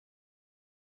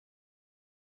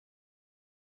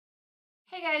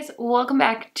Hey guys, welcome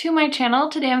back to my channel.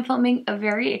 Today I'm filming a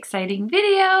very exciting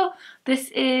video. This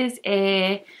is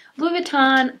a Louis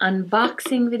Vuitton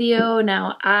unboxing video.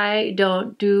 Now, I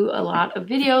don't do a lot of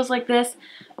videos like this,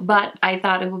 but I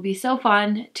thought it would be so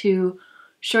fun to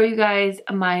show you guys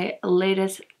my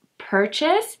latest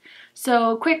purchase.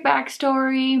 So, quick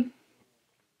backstory.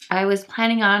 I was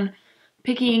planning on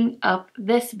picking up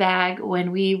this bag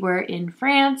when we were in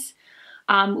France.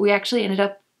 We actually ended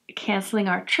up canceling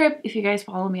our trip. If you guys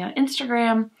follow me on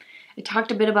Instagram, I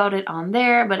talked a bit about it on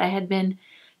there, but I had been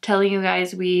telling you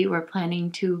guys we were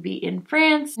planning to be in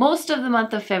France. Most of the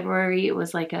month of February, it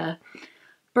was like a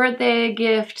birthday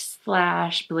gift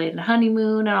slash belated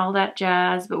honeymoon and all that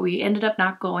jazz, but we ended up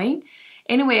not going.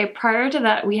 Anyway, prior to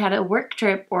that, we had a work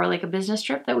trip or like a business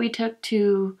trip that we took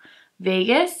to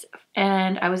Vegas,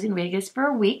 and I was in Vegas for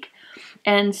a week.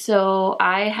 And so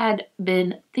I had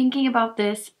been thinking about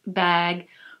this bag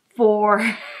for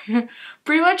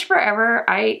pretty much forever.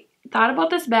 I thought about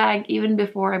this bag even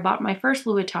before I bought my first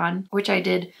Louis Vuitton, which I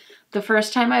did the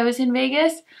first time I was in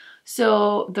Vegas.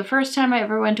 So the first time I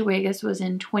ever went to Vegas was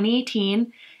in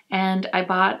 2018, and I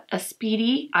bought a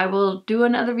Speedy. I will do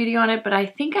another video on it, but I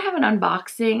think I have an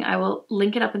unboxing. I will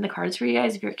link it up in the cards for you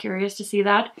guys if you're curious to see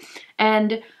that.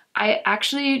 And I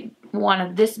actually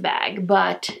wanted this bag,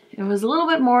 but it was a little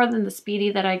bit more than the Speedy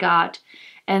that I got.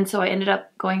 And so I ended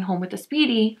up going home with the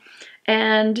Speedy,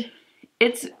 and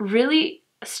it's really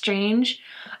strange.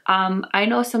 I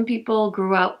know some people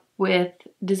grew up with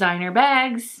designer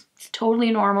bags. It's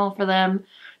totally normal for them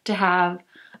to have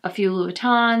a few Louis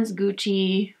Vuittons,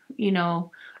 Gucci, you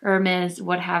know, Hermes,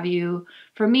 what have you.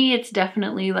 For me, it's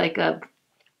definitely like a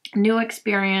new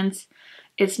experience.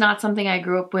 It's not something I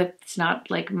grew up with. It's not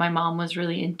like my mom was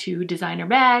really into designer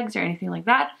bags or anything like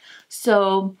that.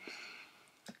 So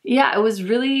yeah, it was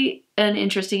really an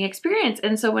interesting experience.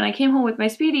 And so when I came home with my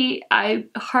Speedy, I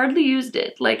hardly used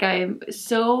it. Like, I'm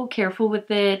so careful with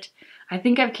it. I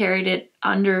think I've carried it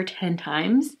under 10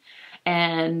 times,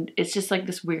 and it's just like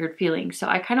this weird feeling. So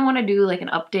I kind of want to do like an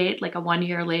update, like a 1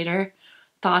 year later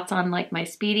thoughts on like my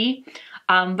Speedy.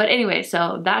 But anyway,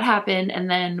 so that happened, and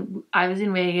then I was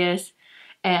in Vegas,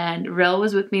 and Rel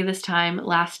was with me this time.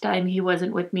 Last time he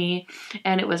wasn't with me,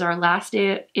 and it was our last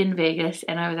day in Vegas,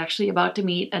 and I was actually about to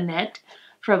meet Annette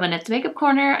from Annette's Makeup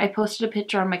Corner. I posted a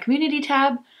picture on my community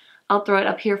tab. I'll throw it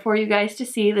up here for you guys to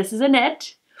see. This is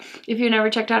Annette. If you've never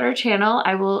checked out her channel,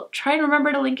 I will try and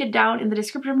remember to link it down in the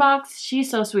description box. She's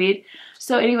so sweet.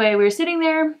 So anyway, we were sitting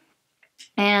there,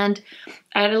 and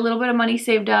I had a little bit of money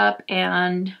saved up,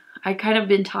 and I kind of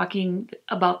been talking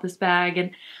about this bag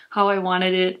and how I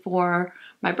wanted it for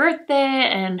my birthday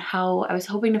and how I was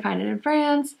hoping to find it in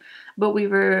France, but we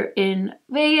were in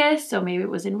Vegas, so maybe it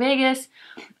was in Vegas.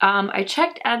 I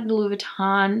checked at the Louis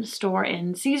Vuitton store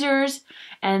in Caesars,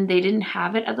 and they didn't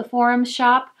have it at the Forum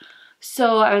shop.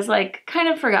 So I was like kind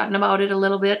of forgotten about it a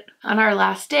little bit. On our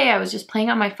last day, I was just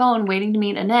playing on my phone waiting to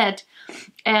meet Annette,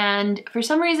 and for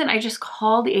some reason I just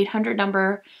called the 800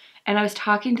 number, and I was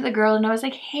talking to the girl, and I was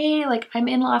like, hey, like, I'm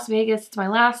in Las Vegas, it's my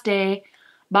last day,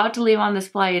 about to leave on this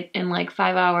flight in like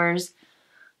 5 hours.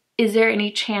 Is there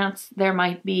any chance there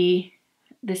might be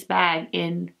this bag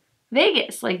in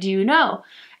Vegas? Like, do you know?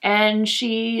 And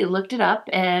she looked it up,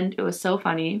 and it was so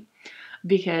funny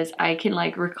because I can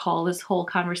like recall this whole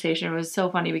conversation. It was so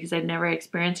funny because I'd never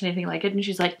experienced anything like it. And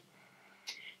she's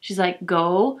like,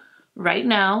 go right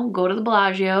now, go to the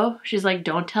Bellagio. She's like,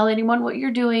 don't tell anyone what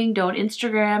you're doing. Don't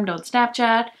Instagram, don't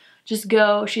Snapchat, just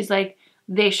go. She's like,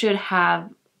 they should have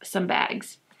some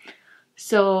bags.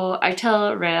 So I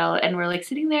tell Rel, and we're like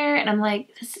sitting there, and I'm like,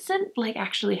 this isn't like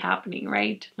actually happening,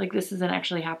 right? Like, this isn't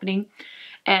actually happening.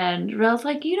 And Rel's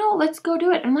like, you know, let's go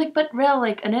do it. I'm like, but Rel,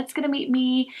 like, Annette's gonna meet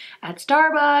me at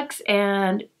Starbucks,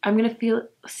 and I'm gonna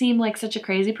seem like such a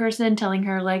crazy person telling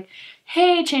her like,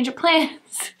 hey, change of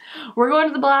plans. We're going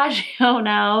to the Bellagio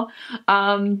now.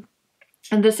 And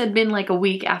this had been like a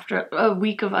week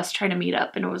of us trying to meet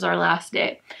up, and it was our last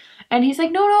day. And he's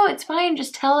like, no, it's fine,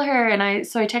 just tell her. And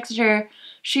so I texted her,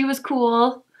 she was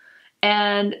cool.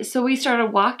 And so we started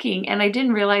walking, and I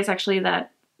didn't realize actually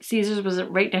that Caesars was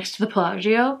right next to the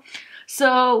Bellagio.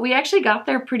 So we actually got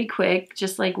there pretty quick,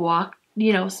 just like walk,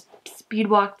 you know, speed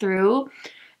walk through.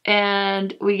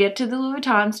 And we get to the Louis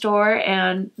Vuitton store,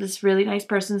 and this really nice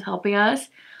person's helping us.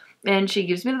 And she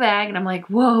gives me the bag, and I'm like,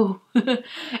 whoa.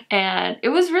 And it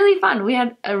was really fun. We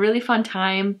had a really fun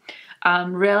time.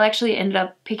 Rel actually ended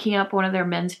up picking up one of their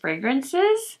men's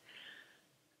fragrances.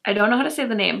 I don't know how to say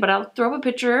the name, but I'll throw up a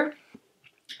picture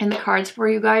in the cards for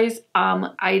you guys.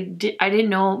 I didn't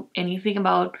know anything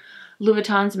about Louis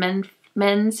Vuitton's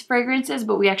men's fragrances,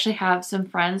 but we actually have some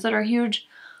friends that are huge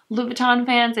Louis Vuitton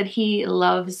fans and he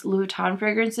loves Louis Vuitton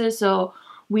fragrances, so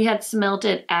we had smelt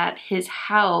it at his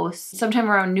house sometime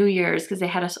around New Year's because they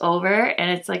had us over, and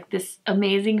it's like this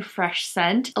amazing fresh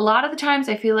scent. A lot of the times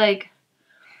I feel like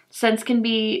scents can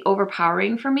be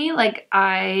overpowering for me. Like,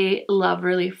 I love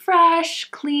really fresh,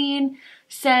 clean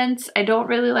scents. I don't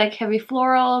really like heavy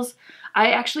florals.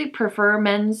 I actually prefer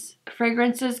men's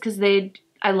fragrances because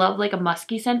I love like a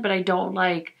musky scent, but I don't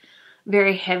like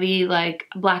very heavy. Like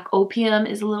Black Opium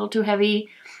is a little too heavy.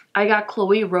 I got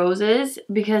Chloe Roses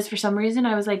because for some reason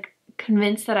I was like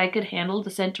convinced that I could handle the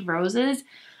scent of roses,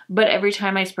 but every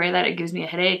time I spray that it gives me a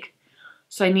headache.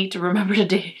 So I need to remember to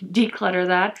declutter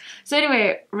that. So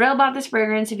anyway, Rel bought this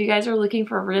fragrance. If you guys are looking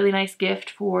for a really nice gift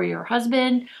for your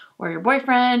husband or your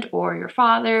boyfriend or your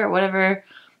father or whatever,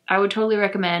 I would totally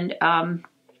recommend.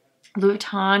 Louis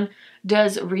Vuitton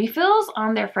does refills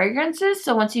on their fragrances.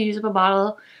 So once you use up a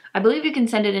bottle, I believe you can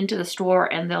send it into the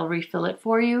store and they'll refill it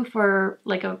for you for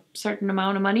like a certain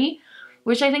amount of money,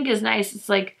 which I think is nice. It's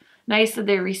like nice that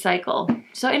they recycle.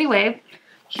 So anyway,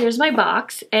 here's my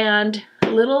box, and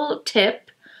little tip.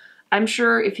 I'm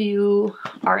sure if you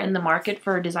are in the market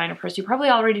for a designer purse, you probably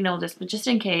already know this, but just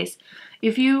in case,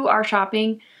 if you are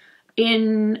shopping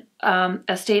in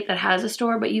a state that has a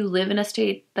store, but you live in a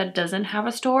state that doesn't have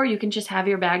a store, you can just have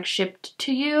your bag shipped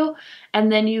to you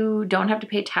and then you don't have to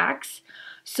pay tax.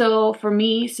 So for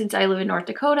me, since I live in North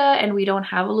Dakota and we don't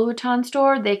have a Louis Vuitton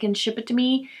store, they can ship it to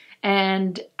me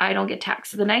and I don't get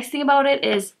taxed. The nice thing about it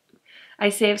is I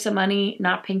save some money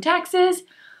not paying taxes.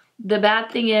 The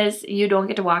bad thing is you don't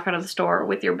get to walk out of the store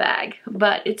with your bag,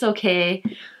 but it's okay.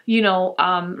 You know,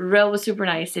 Rel was super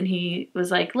nice and he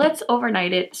was like, let's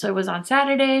overnight it. So it was on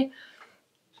Saturday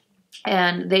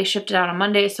and they shipped it out on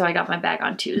Monday. So I got my bag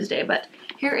on Tuesday, but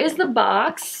here is the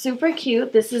box. Super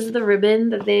cute. This is the ribbon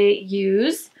that they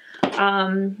use.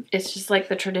 It's just like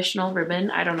the traditional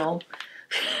ribbon. I don't know.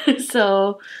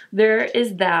 So there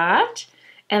is that.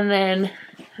 And then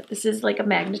this is like a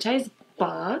magnetized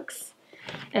box.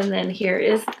 And then here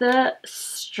is the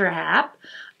strap.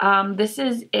 This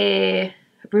is a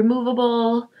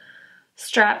removable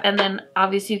strap. And then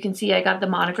obviously you can see I got the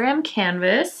monogram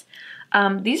canvas.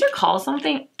 These are called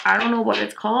something. I don't know what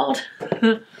it's called.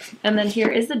 And then here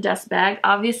is the dust bag.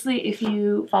 Obviously, if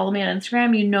you follow me on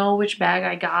Instagram, you know which bag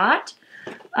I got.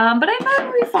 But I thought it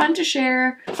would be fun to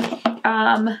share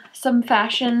some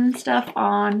fashion stuff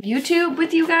on YouTube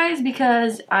with you guys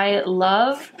because I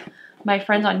love my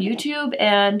friends on YouTube,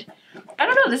 and I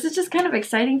don't know, this is just kind of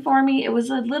exciting for me. It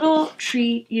was a little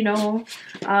treat, you know,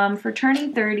 for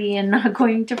turning 30 and not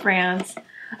going to France.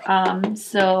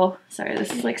 So sorry,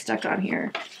 this is like stuck on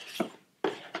here.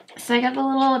 So I got the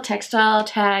little textile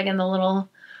tag and the little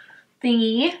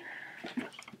thingy.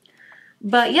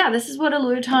 But yeah, this is what a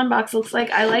Louis Vuitton box looks like.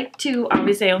 I like to,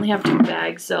 obviously I only have 2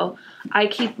 bags, so I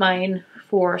keep mine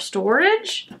for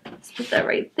storage. Let's put that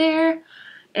right there.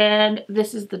 And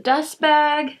this is the dust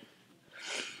bag.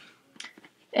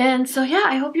 And so yeah,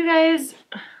 I hope you guys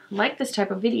like this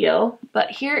type of video.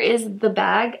 But here is the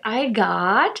bag I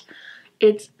got.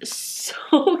 It's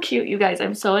so cute, you guys.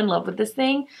 I'm so in love with this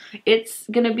thing. It's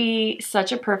gonna be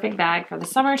such a perfect bag for the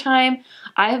summertime.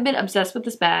 I have been obsessed with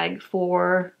this bag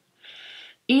for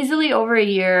easily over a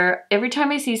year. Every time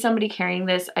I see somebody carrying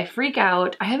this, I freak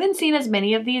out. I haven't seen as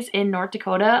many of these in North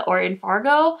Dakota or in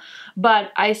Fargo,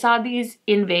 but I saw these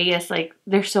in Vegas. Like,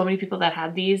 there's so many people that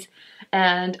had these,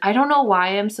 and I don't know why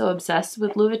I'm so obsessed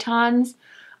with Louis Vuittons,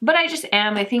 but I just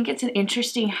am. I think it's an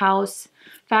interesting house,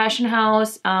 fashion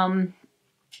house.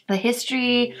 The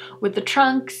history with the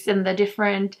trunks and the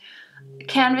different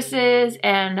canvases,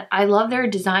 and I love their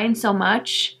design so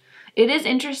much. It is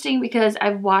interesting because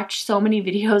I've watched so many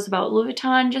videos about Louis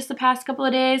Vuitton just the past couple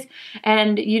of days,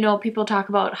 and you know, people talk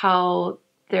about how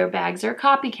their bags are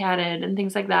copycatted and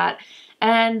things like that,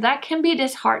 and that can be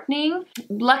disheartening.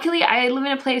 Luckily, I live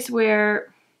in a place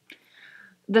where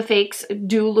the fakes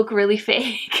do look really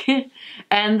fake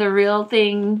and the real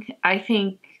thing, I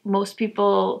think most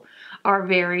people are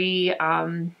very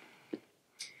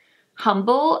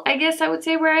humble, I guess I would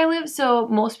say, where I live. So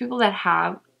most people that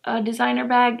have a designer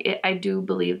bag, I do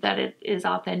believe that it is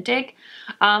authentic.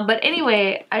 But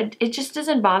anyway, it just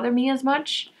doesn't bother me as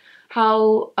much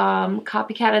how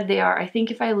copycatted they are. I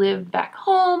think if I lived back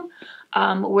home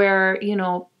where, you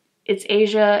know, it's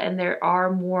Asia and there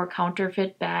are more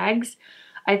counterfeit bags,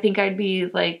 I think I'd be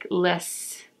like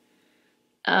less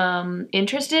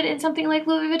interested in something like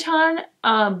Louis Vuitton.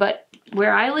 But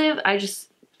where I live,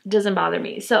 doesn't bother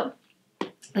me. So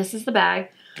this is the bag.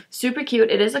 Super cute.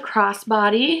 It is a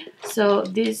crossbody, so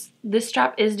this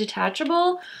strap is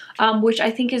detachable, which I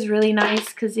think is really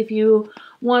nice because if you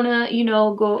want to, you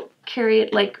know, go carry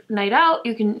it like night out,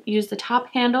 you can use the top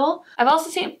handle. I've also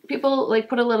seen people like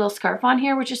put a little scarf on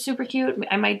here, which is super cute.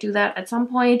 I might do that at some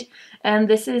point. And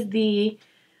this is the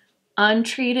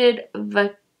untreated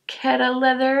vachetta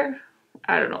leather.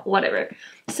 I don't know, whatever.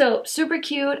 So super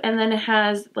cute. And then it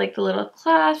has like the little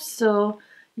clasp, so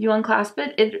you unclasp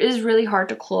it. It is really hard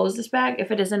to close this bag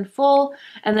if it isn't full.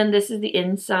 And then this is the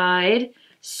inside.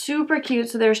 Super cute.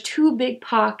 So there's 2 big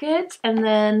pockets and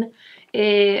then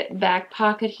a back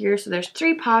pocket here. So there's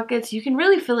 3 pockets. You can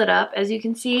really fill it up, as you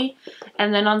can see.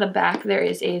 And then on the back there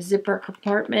is a zipper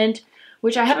compartment,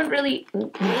 which I haven't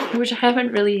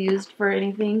really used for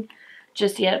anything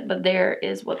just yet, but there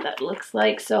is what that looks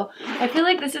like. So I feel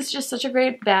like this is just such a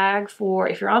great bag for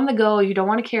if you're on the go, you don't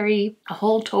want to carry a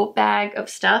whole tote bag of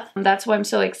stuff. That's why I'm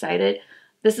so excited.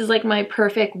 This is like my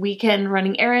perfect weekend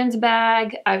running errands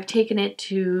bag. I've taken it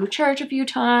to church a few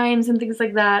times and things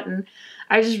like that, and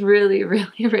I just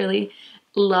really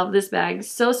love this bag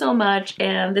so much.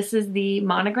 And this is the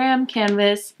monogram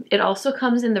canvas. It also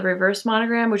comes in the reverse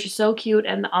monogram, which is so cute,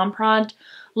 and the empreinte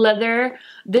leather.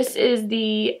 This is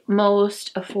the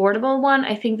most affordable one.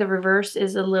 I think the reverse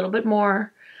is a little bit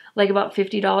more, like about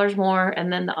 $50 more,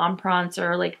 and then the empreintes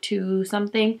are like 2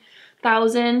 something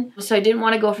thousand. So I didn't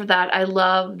want to go for that. I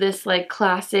love this like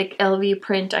classic LV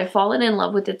print. I've fallen in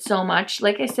love with it so much.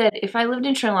 Like I said, if I lived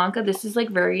in Sri Lanka, this is like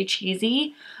very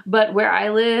cheesy, but where I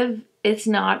live, it's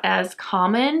not as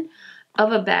common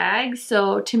of a bag.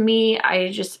 So to me, I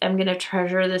just am gonna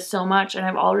treasure this so much, and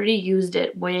I've already used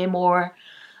it way more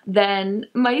than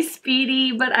my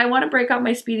Speedy, but I want to break out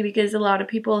my Speedy because a lot of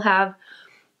people have,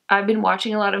 I've been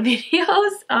watching a lot of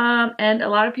videos and a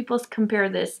lot of people compare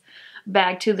this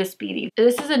bag to the Speedy.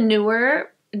 This is a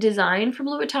newer design from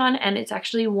Louis Vuitton, and it's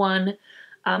actually one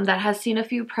that has seen a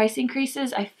few price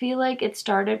increases. I feel like it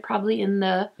started probably in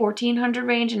the $1,400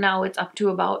 range and now it's up to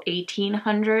about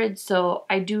 $1,800. So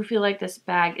I do feel like this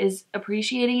bag is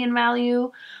appreciating in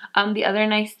value. The other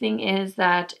nice thing is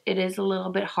that it is a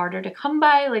little bit harder to come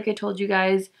by. Like I told you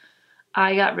guys,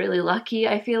 I got really lucky.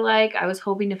 I feel like I was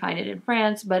hoping to find it in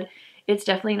France, but it's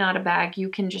definitely not a bag you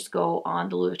can just go on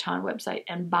the Louis Vuitton website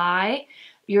and buy.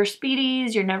 Your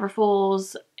Speedies, your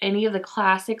Neverfulls, any of the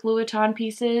classic Louis Vuitton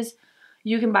pieces,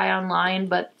 you can buy online,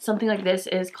 but something like this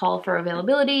is called for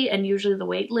availability, and usually the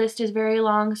wait list is very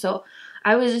long. So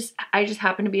I just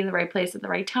happened to be in the right place at the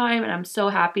right time, and I'm so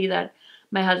happy that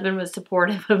my husband was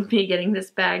supportive of me getting this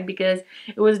bag because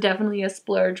it was definitely a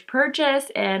splurge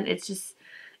purchase, and it's just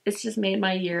made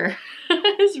my year.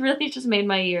 It's really just made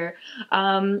my year.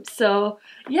 So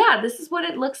yeah, this is what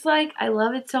it looks like. I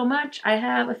love it so much. I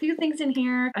have a few things in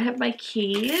here. I have my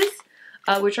keys,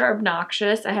 which are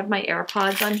obnoxious. I have my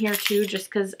AirPods on here too, just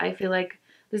because I feel like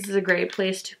this is a great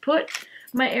place to put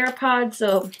my AirPods.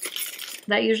 So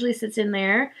that usually sits in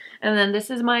there. And then this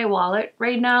is my wallet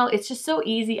right now. It's just so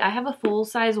easy. I have a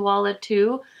full-size wallet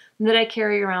too that I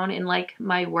carry around in like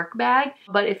my work bag.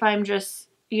 But if I'm just,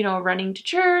 you know, running to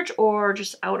church or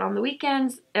just out on the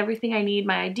weekends, everything I need,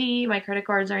 my ID, my credit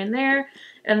cards are in there.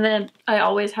 And then I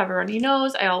always have a runny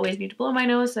nose. I always need to blow my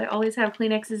nose, so I always have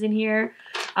Kleenexes in here.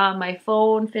 My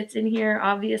phone fits in here,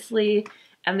 obviously.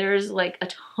 And there's like a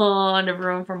ton of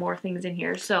room for more things in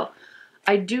here. So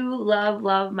I do love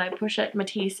my Pochette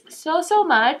Matisse so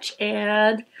much.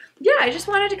 And yeah, I just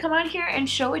wanted to come on here and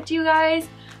show it to you guys,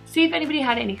 see if anybody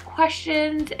had any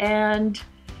questions, and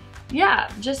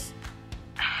yeah, just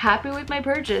happy with my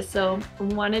purchase. So I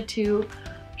wanted to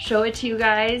show it to you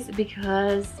guys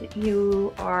because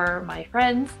you are my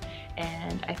friends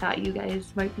and I thought you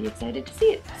guys might be excited to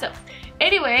see it. So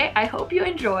anyway, I hope you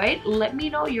enjoyed. Let me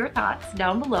know your thoughts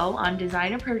down below on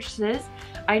designer purchases.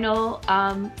 I know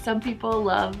some people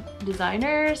love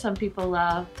designer, some people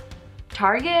love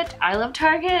Target. I love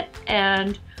Target,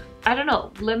 and I don't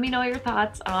know, let me know your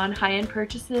thoughts on high-end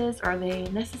purchases. Are they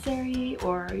necessary,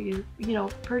 or are you know,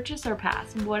 purchase or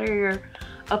pass? What are your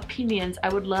opinions? I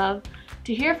would love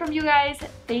to hear from you guys.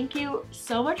 Thank you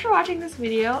so much for watching this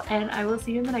video, and I will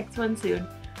see you in the next one soon.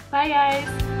 Bye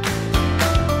guys!